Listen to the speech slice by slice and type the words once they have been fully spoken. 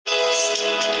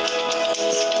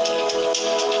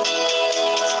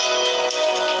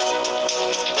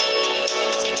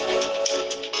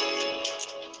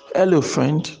Hello,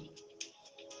 friend.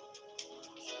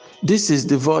 This is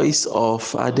the voice of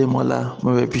Ademola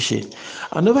Morebise.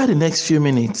 And over the next few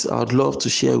minutes, I would love to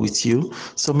share with you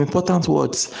some important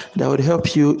words that would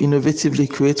help you innovatively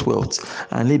create wealth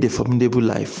and lead a formidable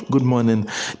life. Good morning.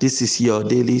 This is your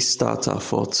daily starter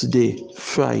for today,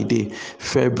 Friday,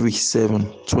 February 7,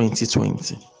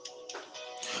 2020.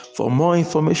 For more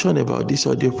information about this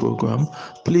audio program,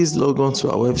 please log on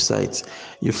to our website.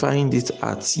 You find it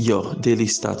at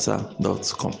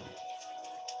yourdailystarter.com.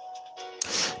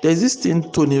 There's this thing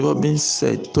Tony Robbins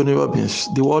said. Tony Robbins,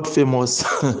 the world famous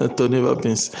Tony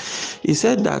Robbins, he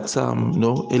said that a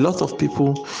lot of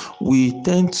people, we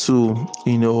tend to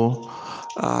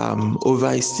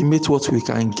overestimate what we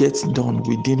can get done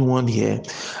within 1 year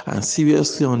and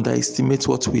seriously underestimate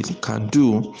what we can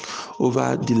do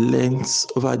over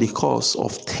the course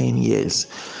of 10 years.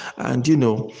 And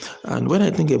when I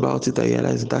think about it, I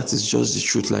realize that is just the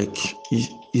truth. Like,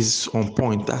 is on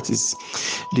point. That is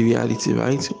the reality,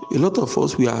 right? A lot of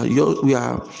us, we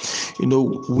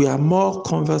are more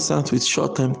conversant with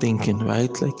short-term thinking,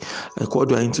 right? Like what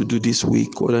do I need to do this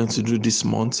week? What do I need to do this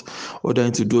month? What do I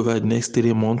need to do over the next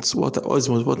 3 months? What is most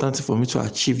important for me to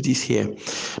achieve this year?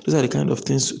 Those are the kind of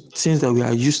things that we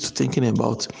are used to thinking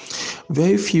about.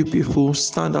 Very few people,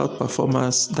 standout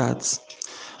performers that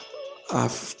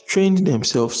have trained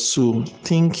themselves to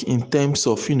think in terms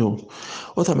of,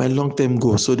 what are my long-term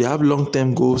goals? So they have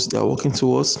long-term goals they are working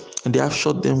towards, and they have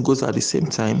short-term goals at the same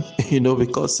time,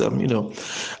 because,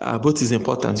 both is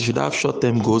important. You should have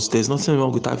short-term goals. There's nothing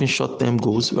wrong with having short-term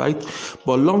goals, right?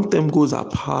 But long-term goals are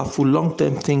powerful.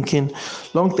 Long-term thinking,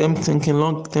 long-term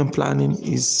planning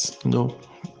is,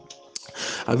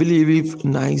 are really, really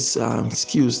nice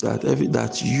skills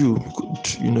that you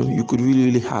could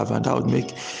really have, and that would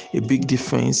make a big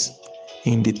difference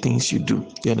in the things you do.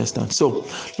 You understand? So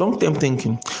long-term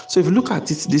thinking. So if you look at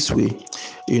it this way,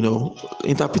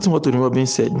 interpreting what Tony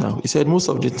Robbins said now, he said most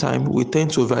of the time we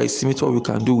tend to overestimate what we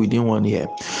can do within 1 year.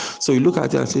 So you look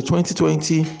at it and say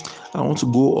 2020, I want to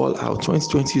go all out.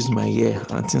 2020 is my year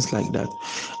and things like that.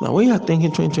 Now when you are thinking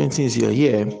 2020 is your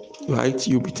year, right,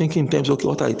 you'll be thinking in terms of, okay,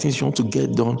 what are the things you want to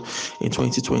get done in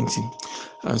 2020?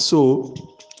 And so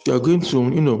you're going to,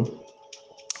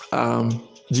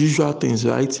 the usual things,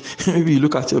 right? Maybe you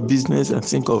look at your business and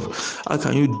think of how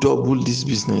can you double this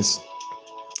business,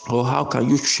 or how can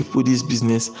you triple this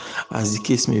business, as the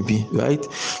case may be, right?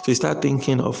 So you start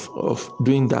thinking of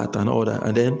doing that and all that,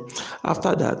 and then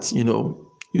after that,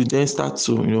 you then start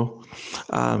to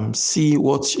see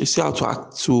how to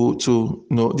act, to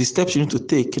the steps you need to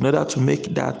take in order to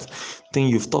make that thing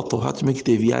you've thought of, how to make it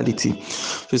a reality.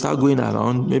 So you start going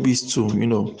around, maybe it's to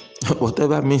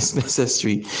whatever means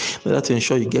necessary in order to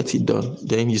ensure you get it done.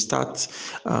 Then you start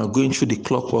going through the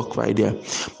clockwork right there.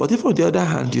 But if on the other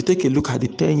hand you take a look at the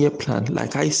 10-year plan,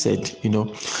 like I said,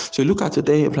 so you look at your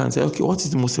 10-year plan and say, okay, what is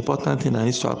the most important thing that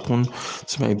needs to happen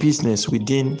to my business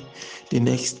within the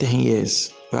next 10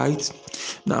 years, right?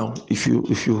 Now, if you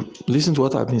listen to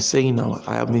what I've been saying now,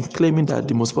 I have been claiming that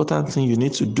the most important thing you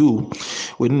need to do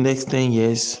within the next 10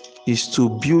 years is to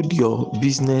build your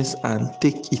business and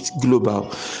take it global.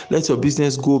 Let your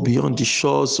business go beyond the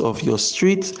shores of your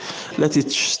street. Let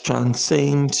it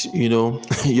transcend, your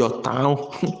town.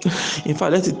 In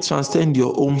fact, let it transcend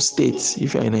your home state.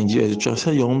 If you're in Nigeria,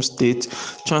 transcend your home state,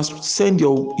 transcend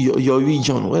your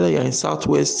region, whether you're in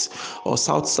Southwest or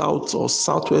South or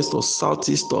Southwest or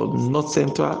Southeast or North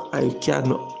Central. I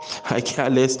care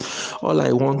less. All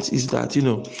I want is that,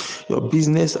 your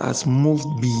business has moved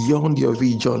beyond your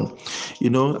region,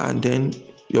 and then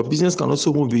your business can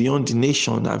also move beyond the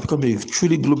nation and become a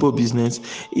truly global business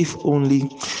if only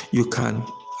you can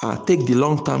take the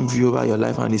long-term view over your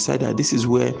life and decide that this is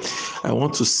where I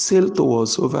want to sail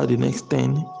towards over the next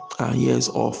 10 years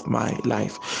of my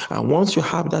life. And once you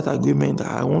have that agreement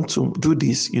that I want to do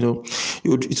this,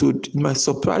 it might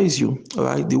surprise you,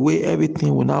 right? The way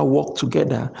everything will now work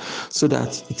together so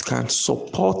that it can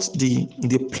support the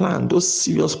plan, those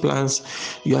serious plans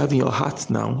you have in your heart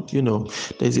now.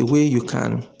 There's a way you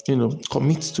can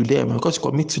commit to them. And because you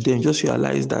commit to them, just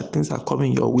realize that things are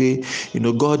coming your way.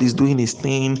 God is doing his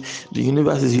thing. The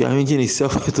universe is rearranging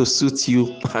itself to suit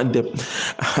you, and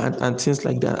things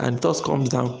like that. And it just comes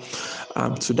down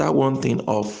to that one thing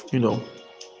of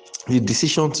the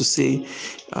decision to say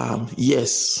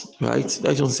yes, right?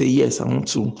 That don't say yes, I want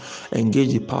to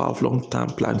engage the power of long-term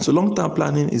planning. So long-term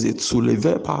planning is a tool, a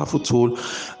very powerful tool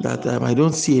that I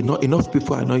don't see enough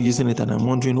people are not using it, and I'm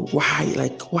wondering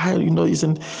why are you not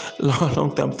using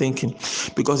long-term thinking?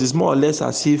 Because it's more or less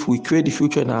as if we create the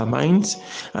future in our minds,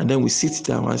 and then we sit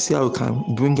down and see how we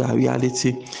can bring our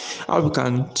reality, how we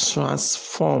can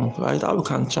transform, right? How we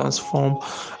can transform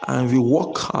and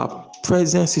rework our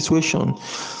present situation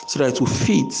so that it will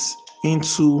fit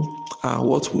into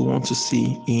what we want to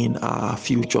see in our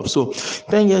future. So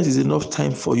 10 years is enough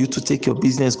time for you to take your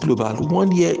business global.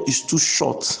 1 year is too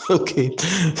short, okay,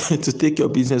 to take your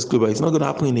business global. It's not going to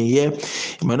happen in a year.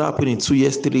 It might not happen in 2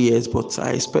 years, 3 years, but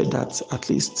I expect that at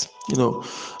least,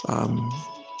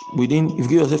 within, if you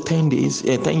give yourself 10 days,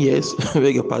 10 years,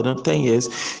 beg your pardon, 10 years,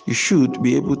 you should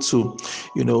be able to,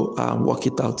 work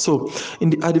it out. So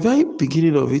at the very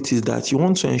beginning of it is that you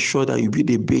want to ensure that you build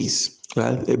a base,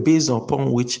 right? A base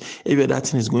upon which every other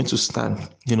thing is going to stand.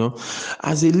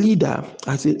 As a leader,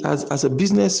 as a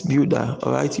business builder,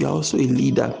 all right, you're also a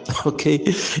leader. Okay,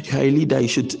 you're a leader. You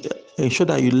should ensure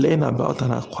that you learn about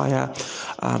and acquire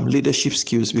leadership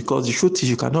skills, because the truth is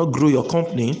you cannot grow your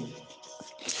company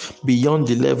beyond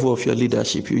the level of your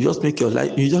leadership. You just make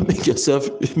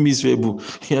yourself miserable.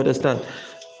 You understand?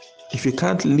 If you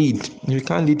can't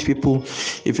lead people,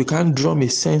 if you can't drum a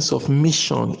sense of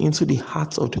mission into the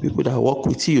hearts of the people that work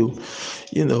with you,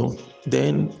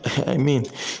 then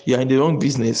you're in the wrong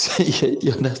business.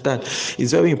 You understand?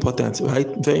 It's very important, right?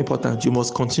 Very important. You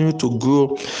must continue to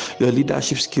grow your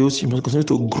leadership skills. You must continue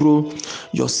to grow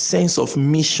your sense of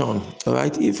mission. All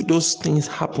right. If those things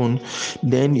happen,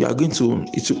 then you are going to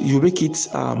you make it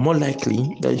more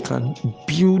likely that you can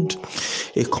build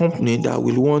a company that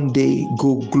will one day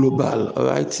go global. All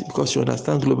right, because you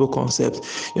understand global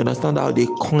concepts. You understand how they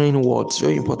coin words.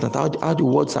 Very important. How the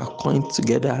words are coined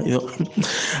together.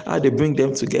 How they bring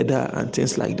them together and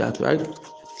things like that, right?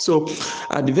 So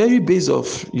at the very base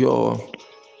of your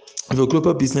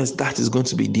global business, that is going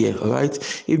to be there. All right,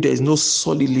 if there is no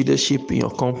solid leadership in your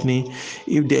company,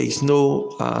 if there's no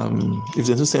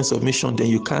sense of mission, then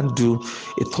you can't do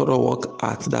a thorough work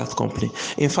at that company.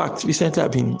 In fact, recently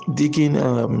I've been digging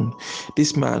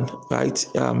this man, right?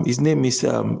 His name is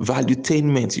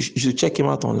Valuetainment. You should check him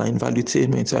out online,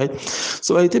 Valuetainment, right?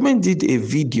 So Valuetainment did a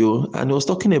video and he was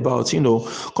talking about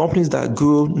companies that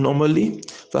grow normally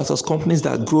versus companies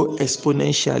that grow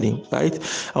exponentially, right?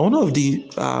 And one of the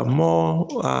more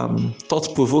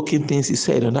thought-provoking things he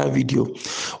said on that video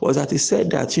was that he said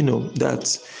that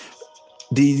that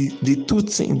the two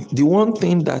things, the one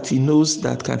thing that he knows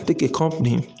that can take a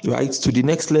company right to the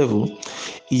next level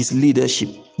is leadership.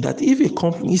 That if a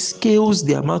company scales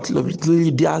the amount of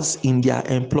leaders in their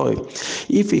employ,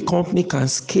 if a company can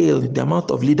scale the amount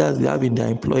of leaders they have in their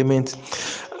employment,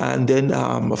 and then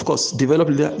of course develop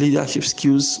leadership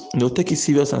skills, take it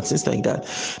serious and things like that,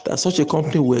 that such a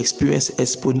company will experience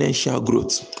exponential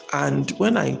growth. And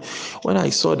when I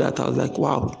saw that, I was like,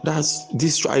 wow, that's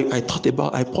this. I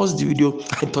paused the video,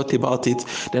 I thought about it,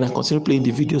 then I continued playing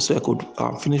the video so I could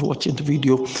finish watching the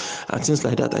video and things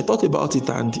like that. I thought about it,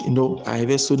 and I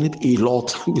resonate a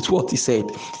lot with what he said.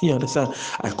 You understand?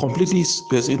 I completely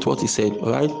resonate with what he said.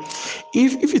 All right.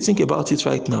 If you think about it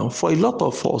right now, for a lot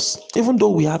of us, even though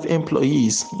we have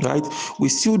employees, right, we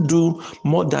still do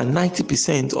more than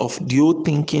 90% of the whole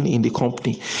thinking in the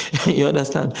company. You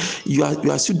understand? You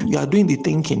are doing the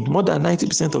thinking. More than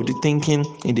 90% of the thinking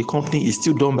in the company is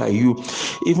still done by you,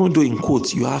 even though in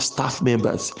quotes you have staff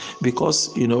members,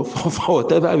 because for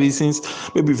whatever reasons,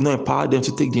 maybe you've not empowered them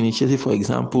to take the initiative. For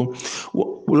example,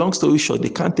 long story short, they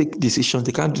can't take decisions,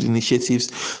 they can't do the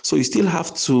initiatives, so you still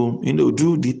have to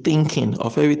do the thinking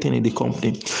of everything in the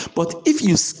company. But if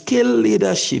you scale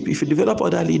leadership, if you develop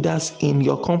other leaders in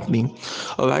your company,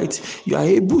 all right, you are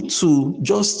able to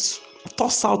just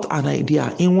toss out an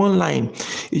idea in one line.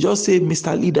 You just say,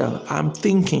 Mr. Leader, I'm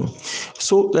thinking.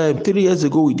 So 3 years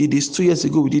ago we did this, 2 years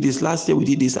ago we did this, last year we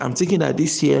did this. I'm thinking that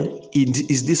this year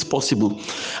is this possible?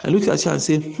 I look at you and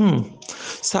say,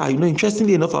 sir,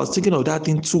 interestingly enough, I was thinking of that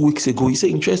thing 2 weeks ago. He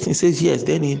said, interesting. He says, yes.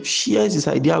 Then he shares his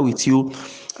idea with you,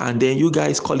 and then you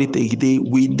guys call it a day.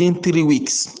 Within 3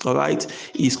 weeks, all right,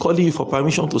 he's calling you for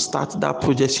permission to start that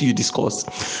project you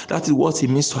discussed. That is what it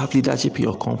means to have leadership in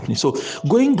your company. So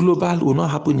going global will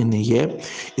not happen in a year.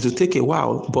 It will take a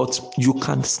while, but you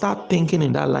can start thinking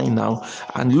in that line now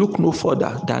and look no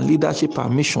further than leadership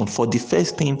and mission for the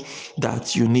first thing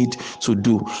that you need to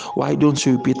do. Why don't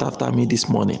you repeat after me this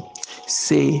morning?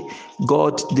 Say,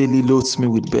 God daily loads me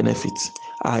with benefits.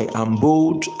 I am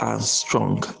bold and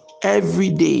strong. every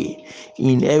day,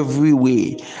 in every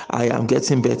way, I am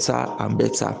getting better and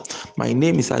better. My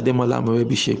name is Ademola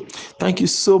Morebise. Thank you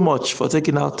so much for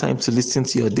taking out time to listen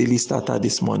to your daily starter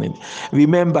this morning.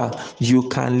 Remember, you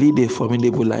can lead a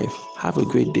formidable life. Have a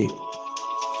great day.